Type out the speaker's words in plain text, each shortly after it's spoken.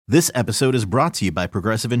This episode is brought to you by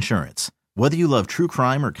Progressive Insurance. Whether you love true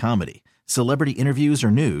crime or comedy, celebrity interviews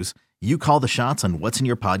or news, you call the shots on what's in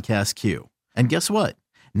your podcast queue. And guess what?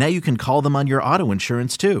 Now you can call them on your auto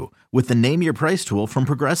insurance too with the Name Your Price tool from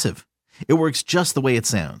Progressive. It works just the way it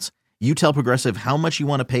sounds. You tell Progressive how much you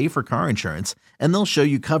want to pay for car insurance, and they'll show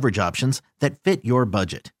you coverage options that fit your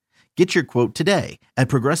budget. Get your quote today at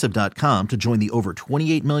Progressive.com to join the over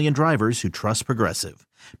 28 million drivers who trust Progressive.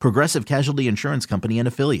 Progressive Casualty Insurance Company and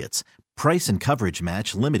Affiliates. Price and coverage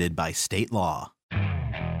match limited by state law.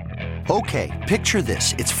 Okay, picture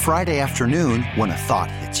this. It's Friday afternoon when a thought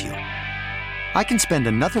hits you. I can spend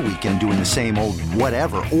another weekend doing the same old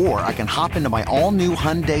whatever, or I can hop into my all-new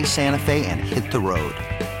Hyundai Santa Fe and hit the road.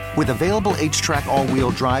 With available H-Track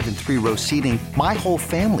all-wheel drive and 3-row seating, my whole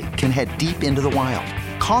family can head deep into the wild.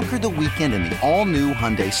 Conquer the weekend in the all-new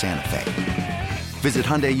Hyundai Santa Fe. Visit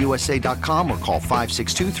HyundaiUSA.com or call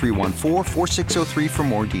 562-314-4603 for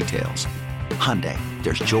more details. Hyundai,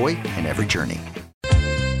 there's joy in every journey.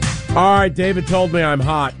 All right, David told me I'm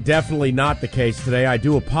hot. Definitely not the case today. I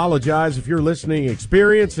do apologize if your listening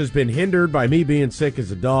experience has been hindered by me being sick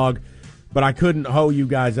as a dog, but I couldn't hoe you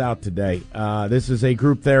guys out today. This is a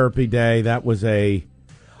group therapy day. That was I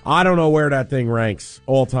don't know where that thing ranks.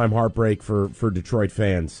 All-time heartbreak for Detroit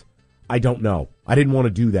fans. I don't know. I didn't want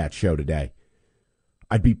to do that show today.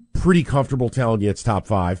 I'd be pretty comfortable telling you it's top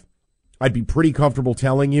 5. I'd be pretty comfortable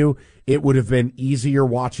telling you it would have been easier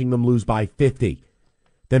watching them lose by 50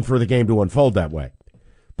 than for the game to unfold that way.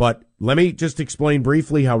 But let me just explain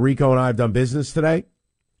briefly how Rico and I have done business today,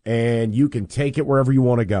 and you can take it wherever you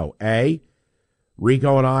want to go.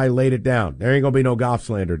 Rico and I laid it down. There ain't going to be no Goff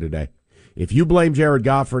slander today. If you blame Jared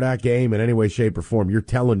Goff for that game in any way, shape, or form, you're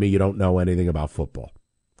telling me you don't know anything about football.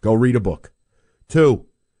 Go read a book. 2,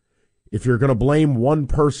 if you're going to blame one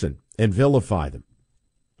person and vilify them,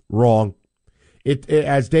 wrong. It,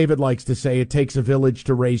 as David likes to say, it takes a village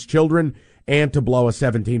to raise children and to blow a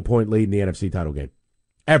 17-point lead in the NFC title game.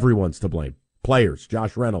 Everyone's to blame. Players,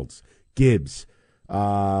 Josh Reynolds, Gibbs,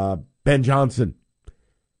 Ben Johnson,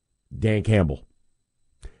 Dan Campbell.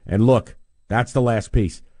 And look, that's the last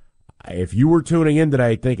piece. If you were tuning in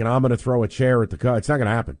today thinking I'm going to throw a chair at the cut, it's not going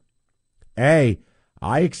to happen. I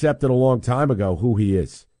accepted a long time ago who he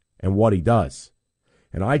is and what he does.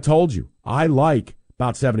 And I told you, I like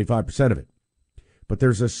about 75% of it. But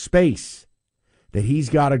there's a space that he's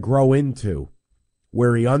got to grow into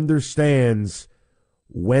where he understands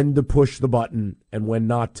when to push the button and when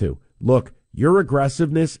not to. Look, your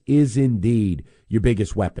aggressiveness is indeed your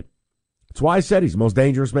biggest weapon. That's why I said he's the most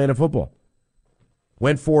dangerous man in football.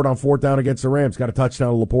 Went for it on 4th down against the Rams, got a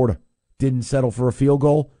touchdown to Laporta. Didn't settle for a field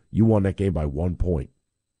goal. You won that game by 1 point.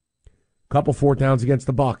 Couple 4th downs against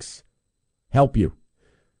the Bucs. Help you.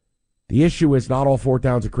 The issue is not all 4th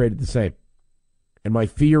downs are created the same. And my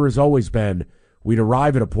fear has always been we'd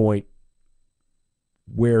arrive at a point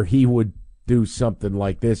where he would do something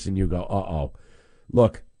like this and you go, uh-oh.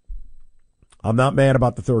 Look, I'm not mad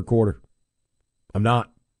about the third quarter. I'm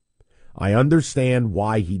not. I understand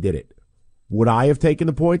why he did it. Would I have taken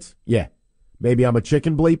the points? Yeah. Maybe I'm a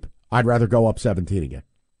chicken bleep. I'd rather go up 17 again.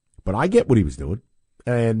 But I get what he was doing.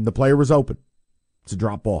 And the player was open. It's a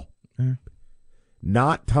drop ball. Mm.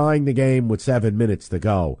 Not tying the game with 7 minutes to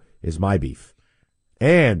go is my beef.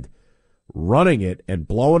 And running it and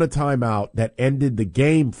blowing a timeout that ended the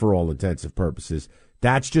game for all intensive purposes,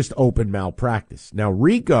 that's just open malpractice. Now,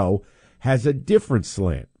 Rico has a different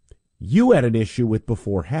slant. You had an issue with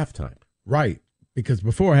before halftime. Right, because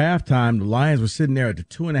before halftime, the Lions were sitting there at the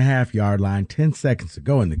 2.5-yard line, 10 seconds to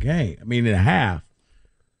go in the game. I mean, in a half.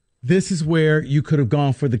 This is where you could have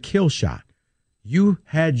gone for the kill shot. You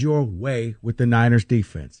had your way with the Niners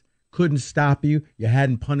defense. Couldn't stop you. You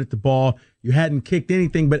hadn't punted the ball. You hadn't kicked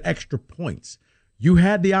anything but extra points. You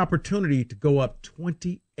had the opportunity to go up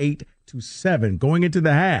 28-7 going into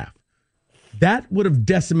the half. That would have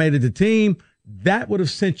decimated the team. That would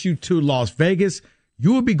have sent you to Las Vegas.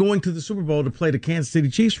 You would be going to the Super Bowl to play the Kansas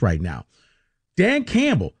City Chiefs right now. Dan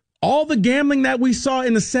Campbell, all the gambling that we saw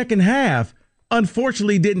in the second half,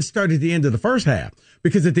 unfortunately didn't start at the end of the first half.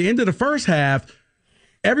 Because at the end of the first half,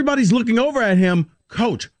 everybody's looking over at him.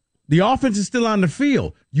 Coach, the offense is still on the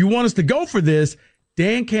field. You want us to go for this?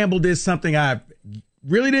 Dan Campbell did something I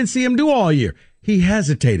really didn't see him do all year. He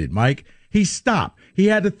hesitated, Mike. He stopped. He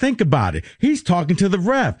had to think about it. He's talking to the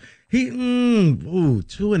ref. He,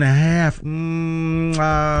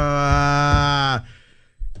 2.5.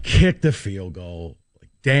 Kick the field goal.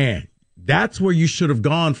 Dan, that's where you should have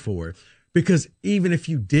gone for it. Because even if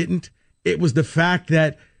you didn't, it was the fact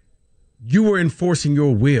that you were enforcing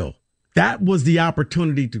your will. That was the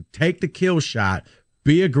opportunity to take the kill shot,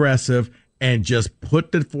 be aggressive, and just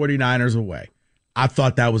put the 49ers away. I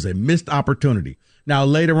thought that was a missed opportunity. Now,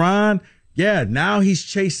 later on, now he's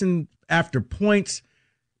chasing after points.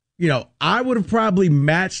 I would have probably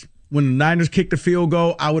matched when the Niners kicked the field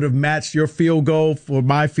goal. I would have matched your field goal for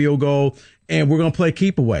my field goal, and we're going to play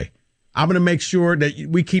keep away. I'm going to make sure that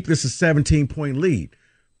we keep this a 17-point lead.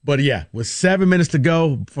 But, with 7 minutes to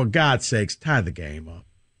go, for God's sakes, tie the game up.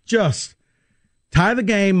 Just tie the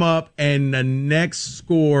game up, and the next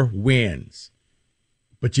score wins.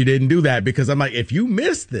 But you didn't do that because I'm like, if you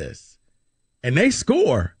miss this and they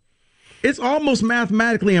score, it's almost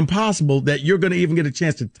mathematically impossible that you're going to even get a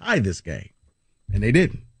chance to tie this game. And they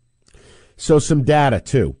didn't. So some data,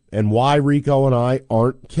 too, and why Rico and I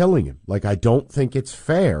aren't killing him. I don't think it's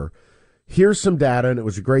fair. Here's some data, and it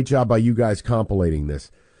was a great job by you guys compilating this.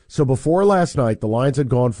 So before last night, the Lions had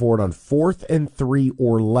gone for it on 4th and 3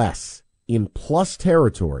 or less in plus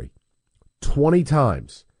territory 20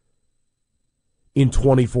 times in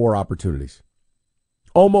 24 opportunities.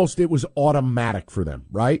 Almost it was automatic for them,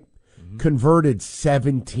 right? Mm-hmm. Converted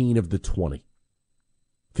 17 of the 20.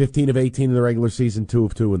 15 of 18 in the regular season, 2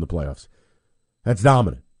 of 2 in the playoffs. That's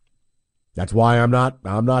dominant. That's why I'm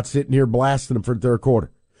not sitting here blasting them for the third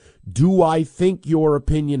quarter. Do I think your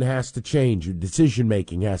opinion has to change, your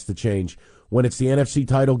decision-making has to change when it's the NFC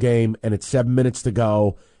title game and it's 7 minutes to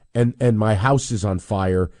go and my house is on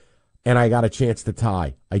fire and I got a chance to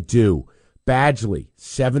tie? I do. Badgley,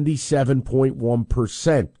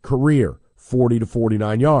 77.1% career, 40 to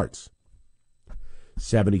 49 yards.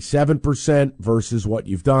 77% versus what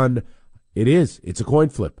you've done. It's a coin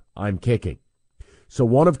flip. I'm kicking. So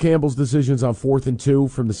one of Campbell's decisions on 4th and 2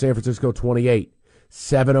 from the San Francisco 28.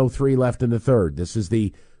 7:03 left in the third. This is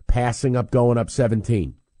the passing up, going up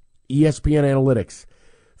 17. ESPN Analytics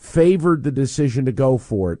favored the decision to go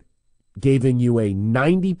for it, giving you a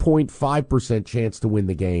 90.5% chance to win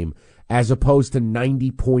the game, as opposed to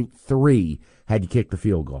 90.3 had you kicked the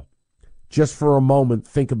field goal. Just for a moment,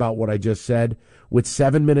 think about what I just said. With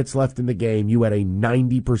 7 minutes left in the game, you had a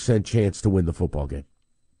 90% chance to win the football game.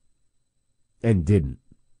 And didn't.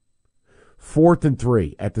 4th and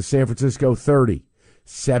 3 at the San Francisco 30.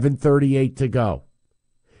 7:38 to go.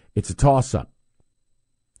 It's a toss-up.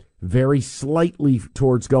 Very slightly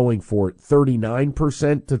towards going for it,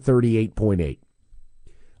 39% to 38.8.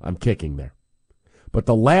 I'm kicking there. But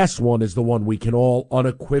the last one is the one we can all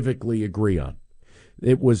unequivocally agree on.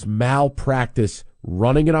 It was malpractice,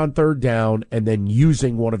 running it on third down and then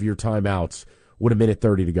using one of your timeouts with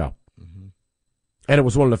 1:30 to go. Mm-hmm. And it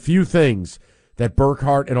was one of the few things that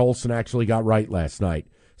Burkhardt and Olsen actually got right last night,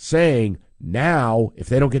 saying, now, if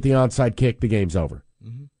they don't get the onside kick, the game's over.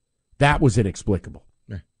 Mm-hmm. That was inexplicable.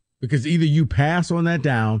 Yeah. Because either you pass on that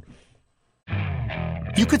down.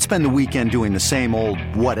 You could spend the weekend doing the same old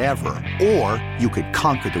whatever, or you could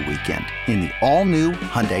conquer the weekend in the all-new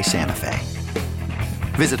Hyundai Santa Fe.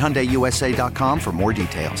 Visit HyundaiUSA.com for more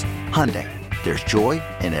details. Hyundai, there's joy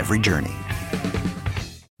in every journey.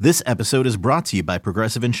 This episode is brought to you by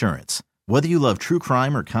Progressive Insurance. Whether you love true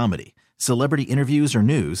crime or comedy, celebrity interviews or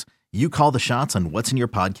news, you call the shots on what's in your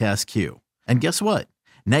podcast queue. And guess what?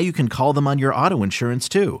 Now you can call them on your auto insurance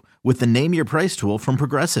too with the Name Your Price tool from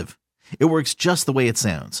Progressive. It works just the way it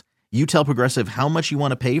sounds. You tell Progressive how much you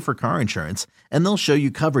want to pay for car insurance, and they'll show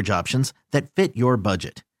you coverage options that fit your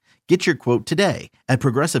budget. Get your quote today at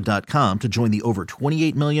Progressive.com to join the over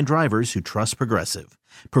 28 million drivers who trust Progressive.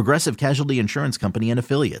 Progressive Casualty Insurance Company and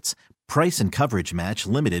Affiliates. Price and coverage match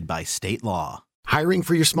limited by state law. Hiring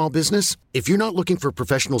for your small business? If you're not looking for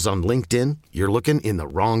professionals on LinkedIn, you're looking in the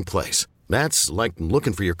wrong place. That's like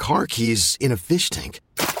looking for your car keys in a fish tank.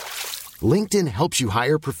 LinkedIn helps you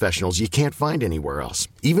hire professionals you can't find anywhere else,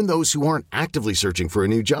 even those who aren't actively searching for a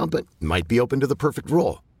new job but might be open to the perfect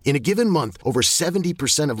role. In a given month, over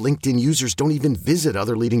 70% of LinkedIn users don't even visit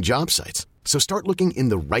other leading job sites. So start looking in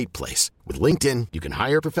the right place. With LinkedIn, you can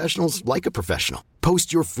hire professionals like a professional.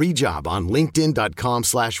 Post your free job on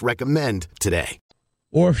linkedin.com/recommend today.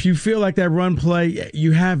 Or if you feel like that run play,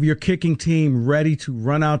 you have your kicking team ready to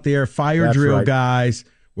run out there, fire That's drill right. guys.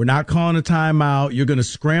 We're not calling a timeout. You're going to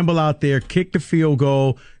scramble out there, kick the field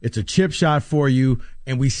goal. It's a chip shot for you,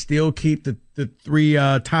 and we still keep the three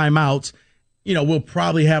timeouts. You know, we'll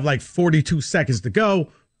probably have like 42 seconds to go,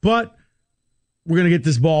 but we're going to get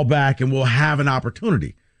this ball back and we'll have an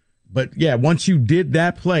opportunity. But, yeah, once you did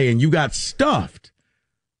that play and you got stuffed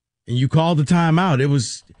and you called the timeout, it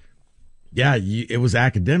was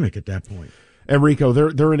academic at that point. And Rico,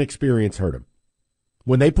 their inexperience hurt him.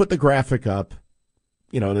 When they put the graphic up,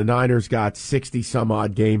 you know, the Niners got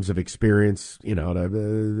 60-some-odd games of experience. You know,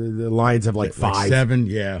 the Lions have like 5. 7,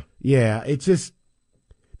 yeah. Yeah, it's just,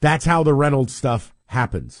 that's how the Reynolds stuff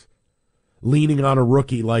happens. leaning on a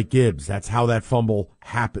rookie like Gibbs. That's how that fumble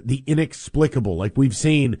happened. The inexplicable, like we've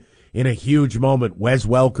seen in a huge moment, Wes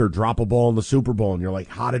Welker drop a ball in the Super Bowl, and you're like,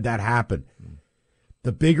 how did that happen?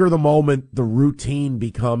 The bigger the moment, the routine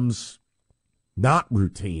becomes not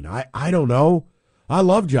routine. I don't know. I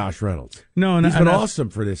love Josh Reynolds. No, and he's been awesome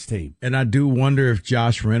for this team. And I do wonder if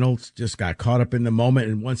Josh Reynolds just got caught up in the moment,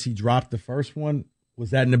 and once he dropped the first one,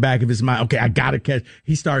 was that in the back of his mind? Okay, I got to catch.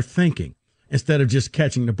 He started thinking instead of just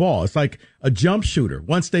catching the ball. It's like a jump shooter.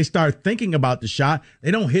 Once they start thinking about the shot, they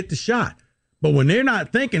don't hit the shot. But when they're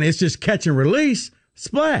not thinking, it's just catch and release,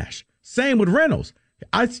 splash. Same with Reynolds.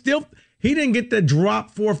 He didn't get that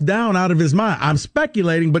drop fourth down out of his mind. I'm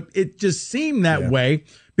speculating, but it just seemed that way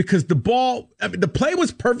because the play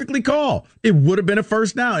was perfectly called. It would have been a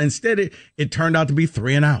first down. Instead, it turned out to be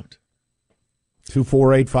 3 and out.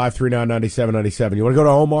 248-539-9797. You want to go to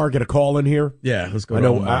Omar, get a call in here? Yeah, let's go to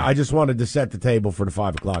Omar. I just wanted to set the table for the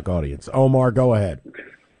 5 o'clock audience. Omar, go ahead.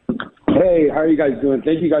 Hey, how are you guys doing?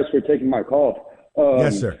 Thank you guys for taking my call.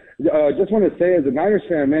 Yes, sir. Just want to say, as a Niners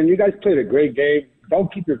fan, man, you guys played a great game.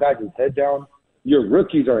 Don't keep your guys' head down. Your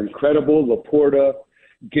rookies are incredible. Laporta,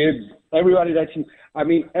 Gibbs, everybody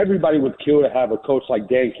everybody would kill to have a coach like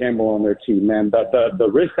Dan Campbell on their team, man. The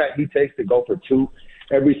risk that he takes to go for 2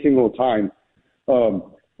 every single time,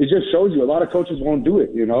 it just shows you a lot of coaches won't do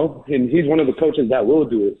it, and he's one of the coaches that will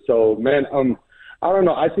do it. So, man, I don't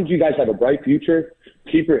know. I think you guys have a bright future.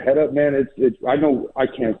 Keep your head up, man. I know I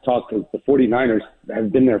can't talk because the 49ers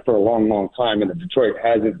have been there for a long, long time, and the Detroit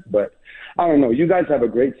hasn't. But I don't know. You guys have a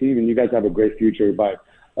great team, and you guys have a great future by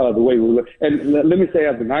the way we look. And let me say,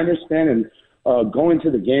 as a Niners fan, and going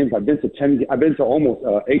to the games, I've been to almost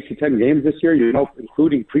 8 to 10 games this year,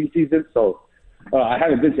 including preseason. So I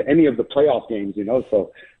haven't been to any of the playoff games,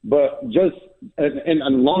 So, but just and a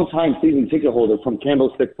long-time season ticket holder from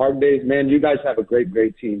Candlestick Park days, man, you guys have a great,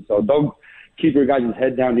 great team. So don't keep your guys'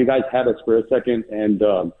 head down. You guys had us for a second, and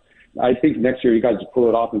I think next year you guys will pull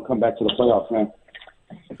it off and come back to the playoffs, man.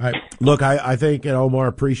 All right. Look, I think, Omar,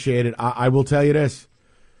 appreciate it. I will tell you this.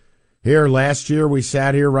 Here, last year, we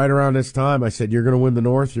sat here right around this time. I said, you're going to win the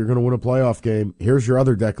North. You're going to win a playoff game. Here's your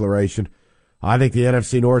other declaration. I think the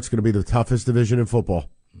NFC North is going to be the toughest division in football.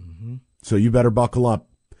 Mm-hmm. So you better buckle up.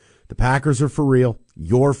 The Packers are for real.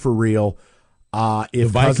 You're for real. If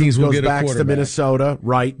Vikings goes back to Minnesota,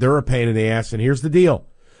 right, they're a pain in the ass. And here's the deal.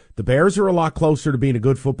 The Bears are a lot closer to being a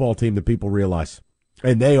good football team than people realize.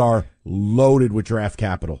 And they are loaded with draft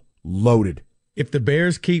capital. Loaded. If the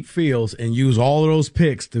Bears keep Fields and use all of those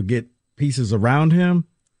picks to get pieces around him,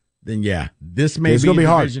 then this may be a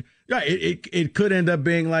division. Yeah, it could end up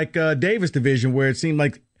being like Davis' division, where it seemed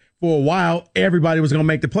like for a while everybody was going to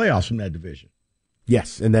make the playoffs from that division.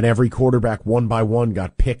 Yes, and then every quarterback one by one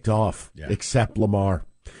got picked off, except Lamar.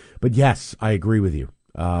 But yes, I agree with you.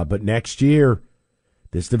 But next year,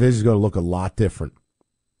 this division is going to look a lot different.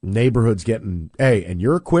 Neighborhood's getting, and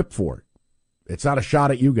you're equipped for it. It's not a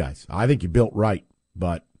shot at you guys. I think you built right,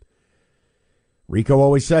 but Rico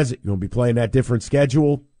always says it. You're going to be playing that different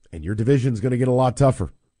schedule, and your division's going to get a lot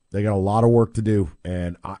tougher. They got a lot of work to do,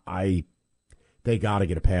 and they got to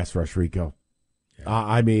get a pass rush, Rico.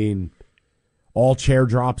 Yeah. All chair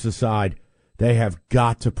drops aside, they have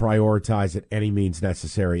got to prioritize at any means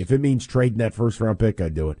necessary. If it means trading that first-round pick,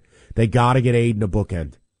 I'd do it. They got to get Aiden a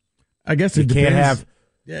bookend. I guess it depends.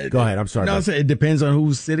 Go ahead. I'm sorry. No, it depends on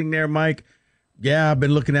who's sitting there, Mike. Yeah, I've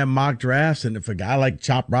been looking at mock drafts, and if a guy like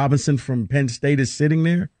Chop Robinson from Penn State is sitting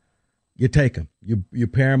there, you take him. You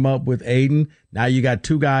pair him up with Aiden. Now you got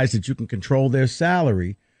 2 guys that you can control their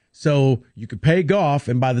salary, so you can pay Goff,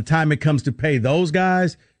 and by the time it comes to pay those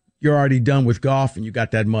guys, you're already done with Goff, and you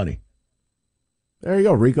got that money. There you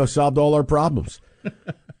go. Rico solved all our problems.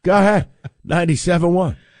 Go ahead.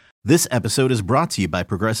 97.1. This episode is brought to you by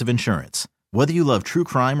Progressive Insurance. Whether you love true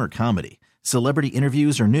crime or comedy, celebrity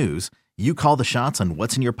interviews or news, you call the shots on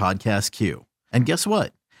what's in your podcast queue. And guess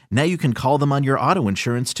what? Now you can call them on your auto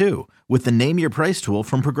insurance too with the Name Your Price tool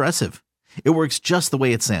from Progressive. It works just the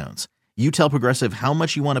way it sounds. You tell Progressive how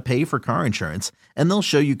much you want to pay for car insurance, and they'll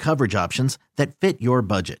show you coverage options that fit your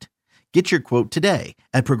budget. Get your quote today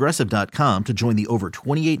at Progressive.com to join the over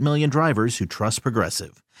 28 million drivers who trust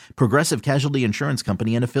Progressive. Progressive Casualty Insurance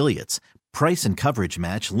Company and Affiliates. Price and coverage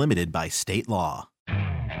match limited by state law.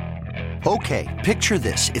 Okay, picture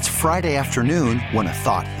this. It's Friday afternoon when a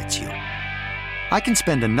thought hits you. I can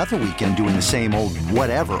spend another weekend doing the same old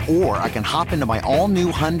whatever, or I can hop into my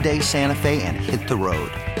all-new Hyundai Santa Fe and hit the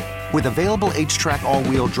road. With available H-Track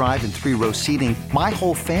all-wheel drive and 3-row seating, my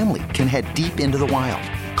whole family can head deep into the wild.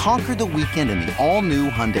 Conquer the weekend in the all-new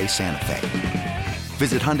Hyundai Santa Fe.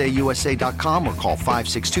 Visit HyundaiUSA.com or call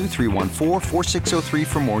 562-314-4603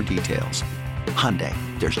 for more details. Hyundai,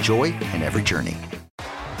 there's joy in every journey.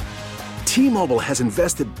 T-Mobile has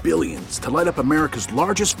invested billions to light up America's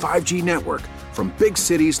largest 5G network, from big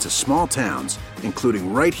cities to small towns,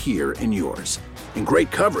 including right here in yours. And great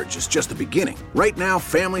coverage is just the beginning. Right now,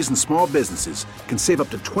 families and small businesses can save up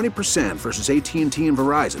to 20% versus AT&T and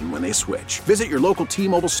Verizon when they switch. Visit your local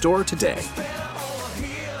T-Mobile store today.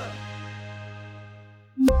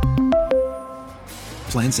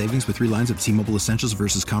 Plan savings with 3 lines of T-Mobile Essentials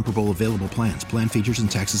versus comparable available plans. Plan features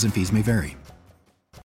and taxes and fees may vary.